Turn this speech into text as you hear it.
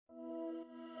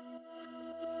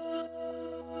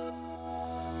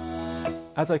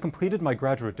As I completed my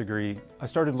graduate degree, I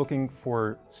started looking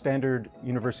for standard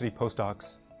university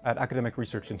postdocs at academic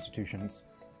research institutions.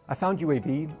 I found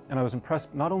UAB, and I was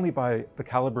impressed not only by the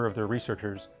caliber of their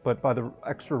researchers, but by the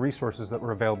extra resources that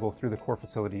were available through the core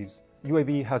facilities.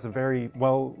 UAB has a very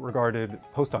well-regarded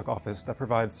postdoc office that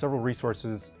provides several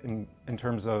resources in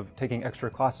terms of taking extra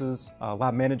classes,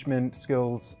 lab management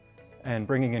skills, and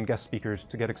bringing in guest speakers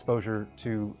to get exposure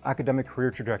to academic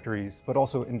career trajectories, but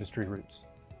also industry routes.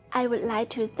 I would like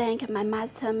to thank my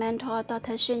master mentor,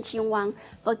 Dr. Shenqing Wang,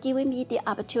 for giving me the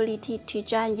opportunity to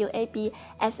join UAB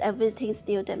as a visiting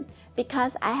student,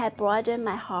 because I have broadened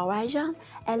my horizon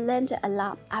and learned a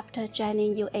lot after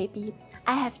joining UAB.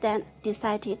 I have then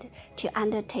decided to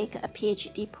undertake a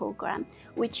PhD program,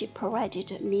 which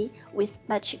provided me with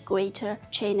much greater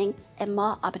training and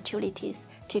more opportunities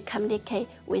to communicate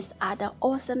with other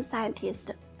awesome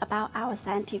scientists about our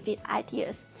scientific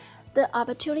ideas. The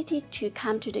opportunity to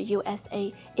come to the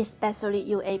USA, especially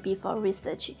UAB for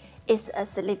research, is a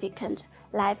significant,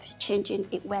 life-changing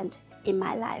event in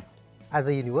my life. As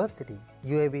a university,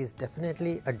 UAB is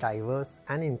definitely a diverse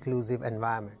and inclusive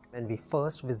environment. When we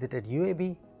first visited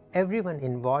UAB, everyone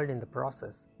involved in the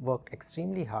process worked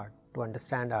extremely hard to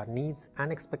understand our needs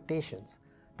and expectations,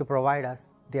 to provide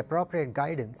us the appropriate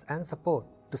guidance and support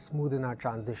to smoothen our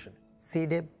transition.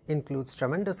 CDIB includes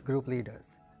tremendous group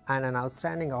leaders and an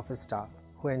outstanding office staff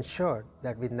who ensured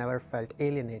that we never felt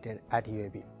alienated at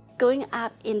UAB. Growing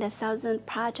up in the southern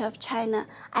part of China,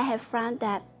 I have found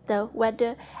that the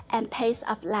weather and pace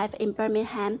of life in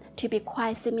Birmingham to be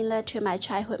quite similar to my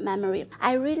childhood memory.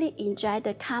 I really enjoy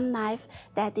the calm life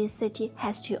that this city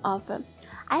has to offer.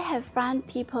 I have found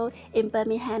people in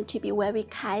Birmingham to be very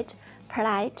kind,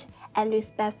 polite, and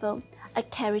respectful, a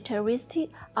characteristic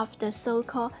of the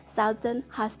so-called southern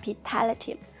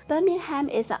hospitality. Birmingham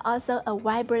is also a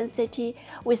vibrant city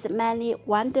with many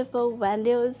wonderful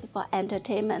venues for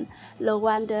entertainment. No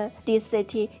wonder this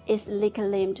city is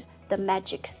nicknamed the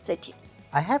Magic City.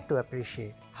 I have to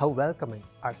appreciate how welcoming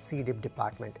our CDIB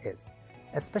department is,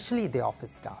 especially the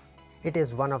office staff. It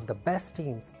is one of the best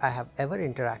teams I have ever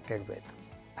interacted with,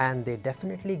 and they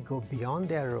definitely go beyond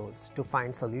their roles to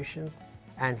find solutions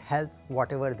and help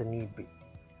whatever the need be.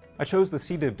 I chose the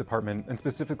CDIB department, and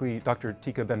specifically Dr.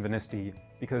 Tika Benvenisti,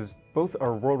 because both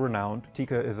are world-renowned.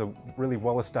 Tika is a really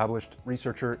well-established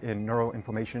researcher in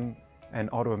neuroinflammation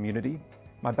and autoimmunity.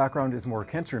 My background is more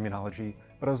cancer immunology,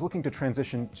 but I was looking to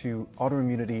transition to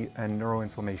autoimmunity and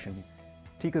neuroinflammation.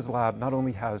 Tika's lab not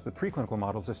only has the preclinical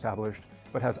models established,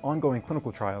 but has ongoing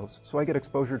clinical trials, so I get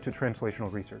exposure to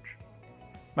translational research.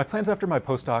 My plans after my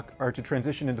postdoc are to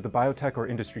transition into the biotech or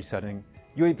industry setting.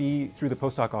 UAB, through the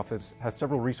postdoc office, has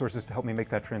several resources to help me make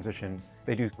that transition.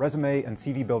 They do resume and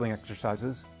CV building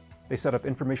exercises, they set up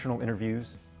informational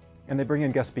interviews, and they bring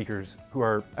in guest speakers who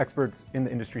are experts in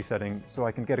the industry setting so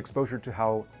I can get exposure to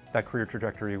how that career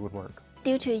trajectory would work.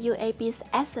 Due to UAB's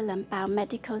excellent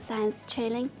biomedical science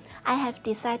training, I have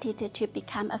decided to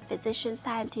become a physician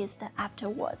scientist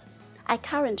afterwards. I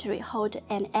currently hold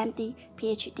an MD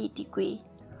PhD degree.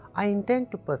 I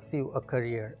intend to pursue a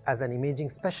career as an imaging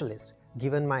specialist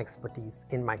given my expertise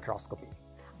in microscopy.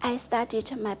 I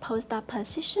started my postdoc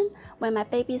position when my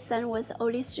baby son was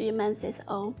only 3 months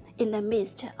old in the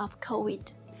midst of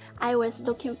COVID. I was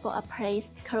looking for a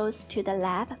place close to the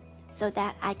lab so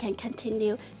that I can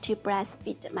continue to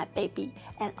breastfeed my baby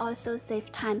and also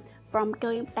save time from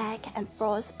going back and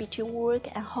forth between work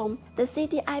and home. The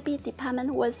CDIB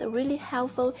department was really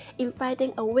helpful in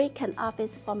finding a vacant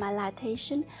office for my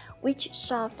lactation, which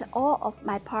solved all of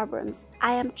my problems.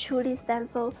 I am truly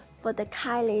thankful for the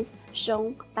kindness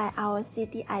shown by our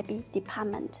CDIB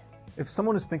department. If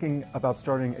someone is thinking about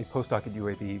starting a postdoc at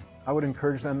UAB, I would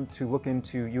encourage them to look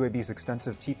into UAB's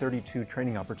extensive T32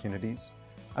 training opportunities,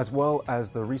 as well as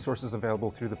the resources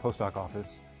available through the postdoc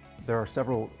office. There are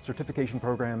several certification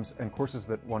programs and courses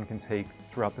that one can take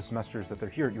throughout the semesters that they're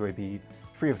here at UAB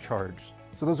free of charge.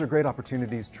 So those are great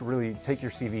opportunities to really take your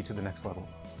CV to the next level.